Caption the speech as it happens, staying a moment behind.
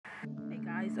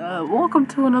Guys, welcome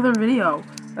to another video.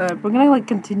 We're gonna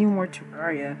continue more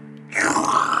Terraria.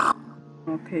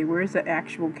 Okay, where's the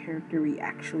actual character we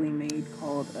actually made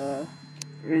called, where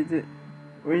is it?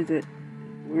 Where is it?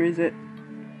 Where is it?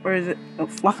 Where is it? Oh,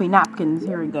 Fluffy Napkins,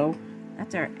 here we go.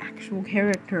 That's our actual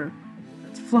character.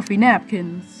 That's Fluffy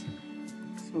Napkins.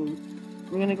 So,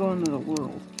 we're gonna go into the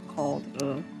world called,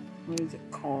 what is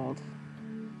it called?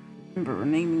 Remember, we're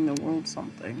naming the world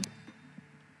something.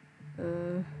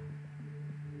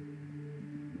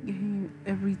 Game,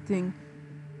 everything.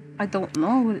 I don't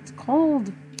know what it's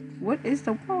called. What is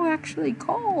the world actually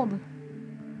called?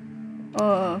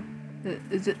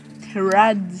 Is it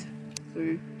Terraria?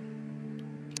 Or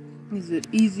is it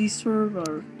easy serve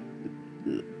or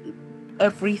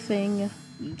everything?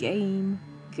 Game,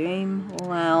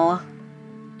 well,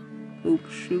 poop,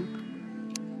 shoop,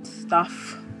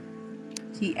 stuff.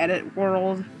 T-edit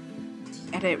world,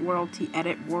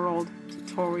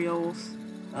 tutorials.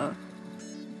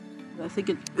 I think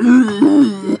it's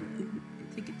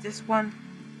this one.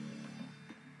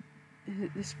 Is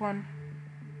it this one?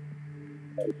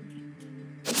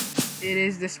 It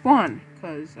is this one,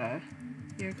 cause here,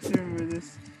 cause I remember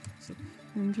this. So,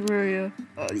 in Terraria.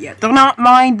 Yeah, do not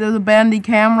mind the bandy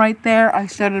cam right there. I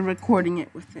started recording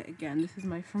it with it again. This is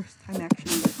my first time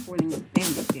actually recording with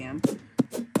bandy cam.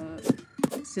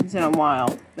 Since in a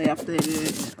while they updated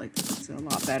it, and like it's a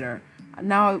lot better.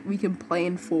 Now we can play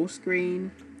in full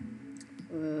screen.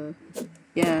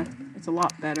 Yeah, it's a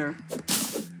lot better.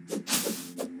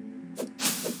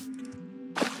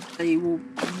 I will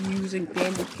be using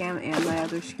Bandicam and my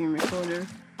other screen recorder.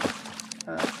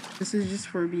 This is just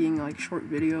for being like short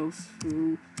videos,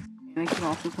 and I can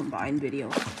also combine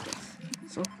videos like this.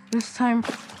 So this time,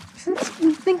 since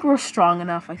we think we're strong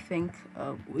enough, I think,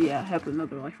 yeah, have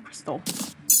another life crystal.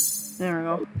 There we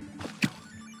go.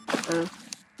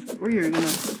 We're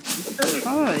gonna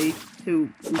try to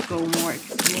go more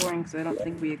exploring, because I don't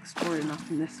think we explored enough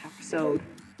in this episode,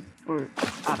 or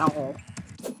at all.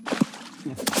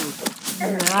 In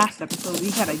the last episode, we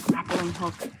had a grappling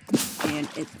hook, and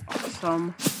it's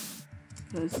awesome,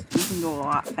 because we can go a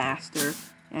lot faster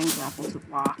and grapple to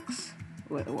blocks.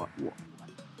 What?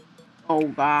 Oh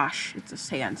gosh, it's a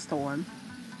sandstorm.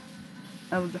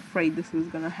 I was afraid this was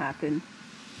gonna happen.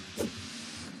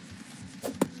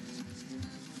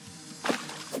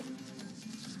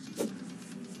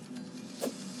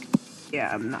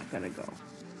 Yeah, I'm not gonna go.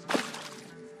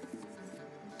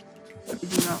 I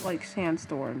do not like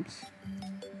sandstorms.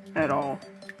 At all.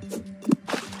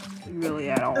 Really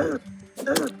at all.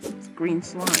 It's green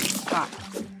slime. Stop.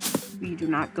 We do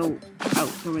not go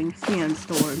out during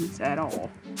sandstorms at all.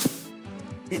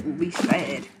 It will be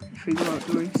sad if we go out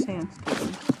during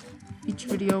sandstorms. Each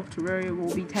video of Terraria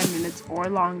will be 10 minutes or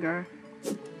longer.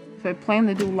 If I plan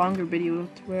to do longer videos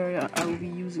of Terraria, I will be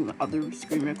using the other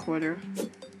screen recorder.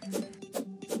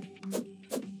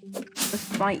 This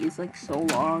fight is like so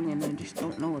long and I just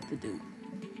don't know what to do.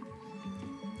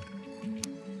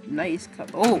 Nice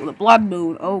cut. Oh, the blood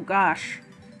moon. Oh gosh.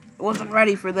 I wasn't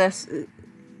ready for this.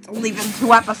 It's only been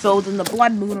 2 episodes and the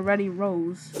blood moon already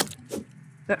rose.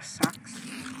 That sucks.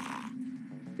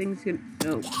 Things can...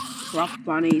 No. Rough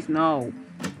bunnies, no.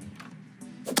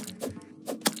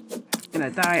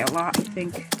 Gonna die a lot, I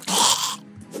think.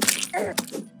 I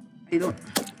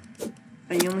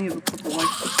only have a couple life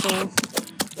crystals.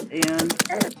 And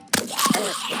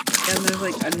there's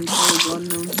like unusual blood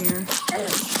moon here.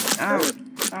 Ow.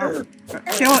 Ow.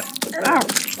 Kill it. Ow.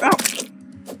 Ow.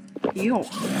 Heal.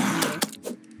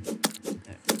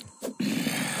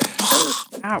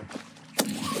 Ow.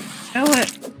 Kill it.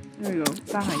 There we go.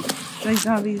 Die. Die,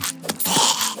 zombies.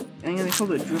 And they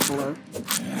called it Dribbler.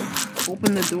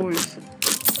 Open the doors.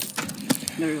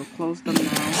 There we go. Close them now.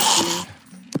 Here.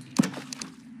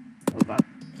 Oh god.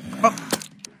 Oh!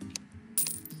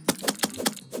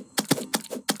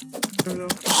 There we go.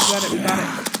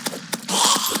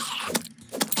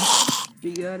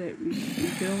 We got it.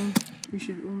 We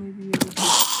should only be able to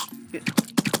get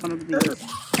one of these.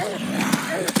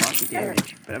 Lots of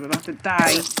damage. But I'm about to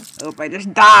die. Oh, I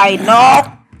just died.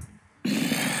 No!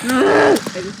 I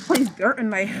just placed dirt in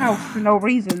my house for no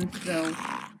reason, so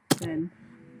then...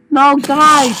 No,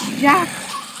 guys! Jack!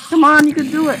 Come on, you can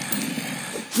do it!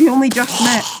 We only just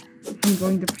met. I'm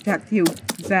going to protect you,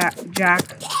 Jack. I'm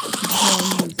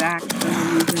calling you Zach for no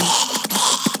reason.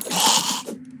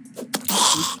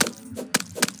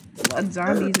 Blood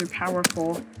zombies are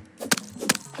powerful.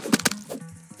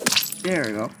 There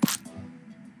we go.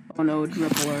 Oh no,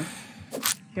 Dribbler.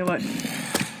 Kill it.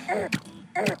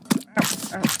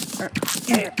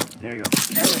 There you go.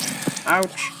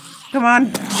 Ouch. Come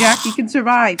on, Jack, you can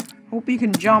survive. Hope you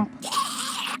can jump.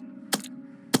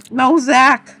 No,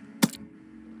 Zach!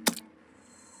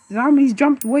 Zombies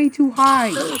jumped way too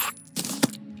high.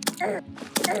 Kill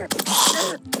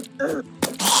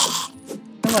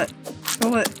it.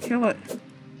 Kill it. Kill it.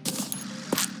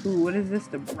 Ooh, what is this?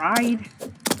 The bride?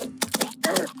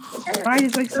 The bride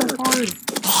is like so hard.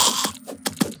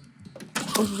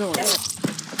 Close the door.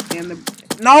 And the...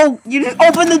 No! You just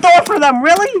opened the door for them!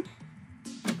 Really?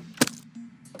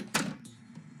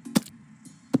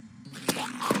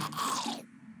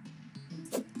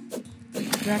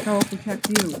 Jack, I will protect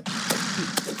you.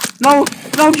 No!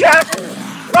 No, Jack!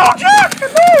 No, Jack!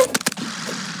 No!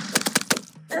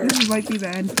 This might be the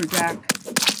end for Jack.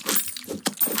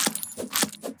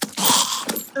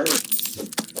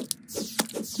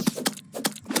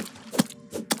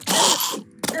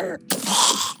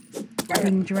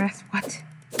 Wedding dress, what?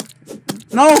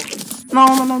 No!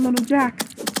 No, Jack!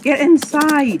 Get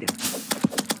inside!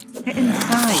 Get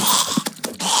inside!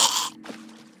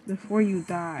 Before you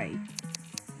die.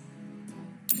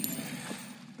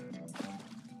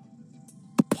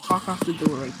 Block off the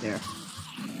door right there.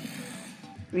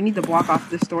 We need to block off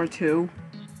this door too,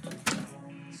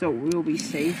 so we'll be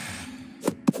safe.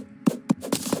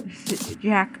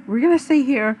 Jack, we're gonna stay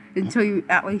here until you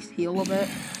at least heal a bit.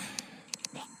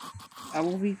 I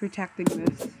will be protecting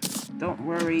this. Don't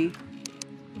worry.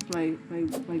 My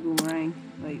boomerang.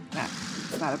 Like that.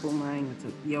 It's not a boomerang, it's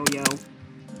a yo-yo.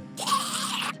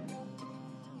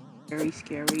 Very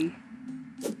scary.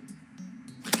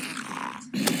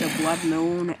 It's a blood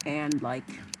moon and like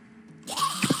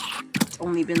it's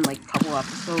only been like a couple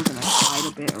episodes and I've tried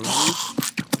a bit already.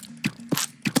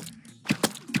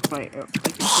 But I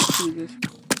can see this.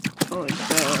 Oh, it's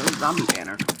the zombie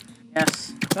banner.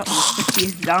 Yes, that was the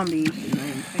 50th zombie in the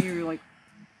entire like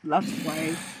let's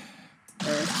play.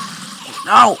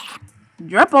 No!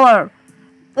 Drippler!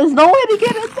 There's no way to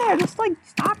get in there! Just like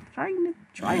stop trying to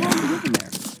try hard to get in there.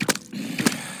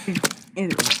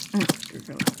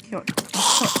 Kill it.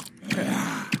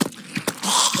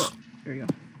 There you go.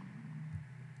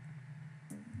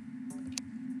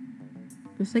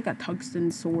 There's like a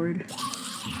tungsten sword.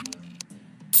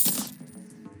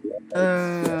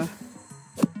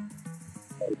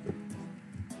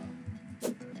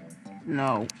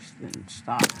 No,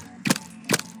 stop.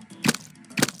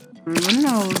 Everyone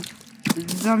knows the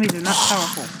zombies are not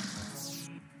powerful.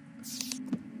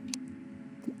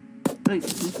 Like,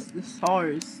 the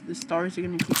stars are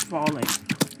gonna keep falling.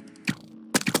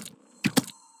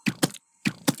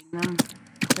 And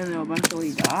then they'll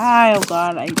eventually die. Oh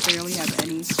god, I barely have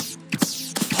any.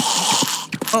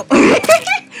 Oh,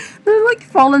 the like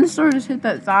fallen star just hit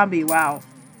that zombie, wow.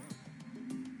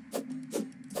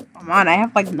 Come on, I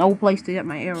have like no place to get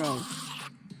my arrows.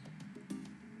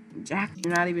 Jack,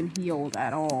 you're not even healed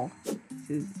at all.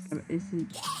 This is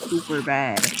super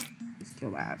bad. Just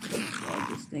kill that. Well,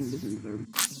 this thing doesn't deserve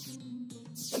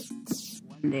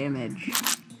 1 damage.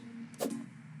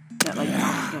 That like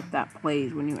that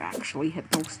plays when you actually hit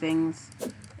those things.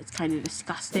 It's kind of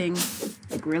disgusting,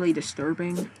 like really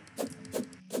disturbing.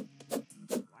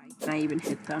 Why can I even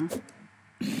hit them?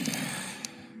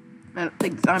 I don't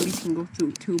think zombies can go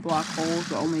through 2 block holes,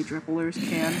 but only dripplers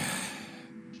can.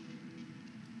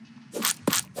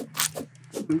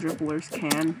 Some dripplers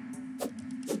can.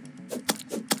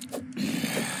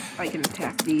 I can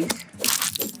attack these.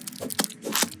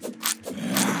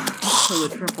 So the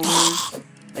dripplers,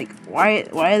 like, why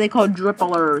are they called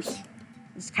dripplers?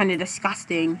 It's kind of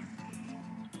disgusting.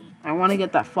 I want to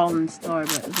get that fallen star,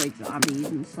 but it's like zombies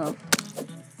and stuff.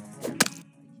 I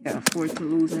can't afford to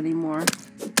lose anymore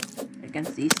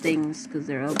against these things because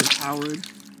they're overpowered.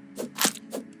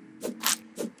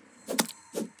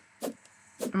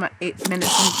 I'm at 8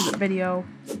 minutes into the video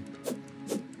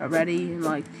already, and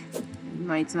like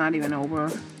night's not even over.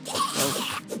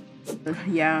 So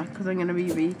yeah, because I'm gonna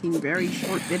be making very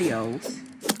short videos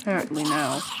apparently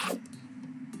now.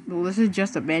 Well, this is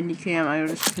just a Bandicam. I'll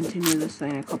just continue this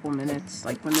in a couple minutes.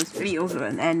 Like when this video's at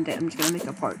an end, I'm just gonna make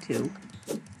a part 2.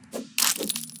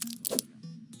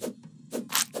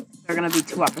 There are gonna be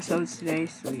 2 episodes today,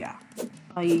 so yeah.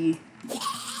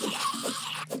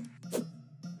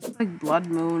 Like Blood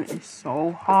Moon is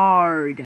so hard.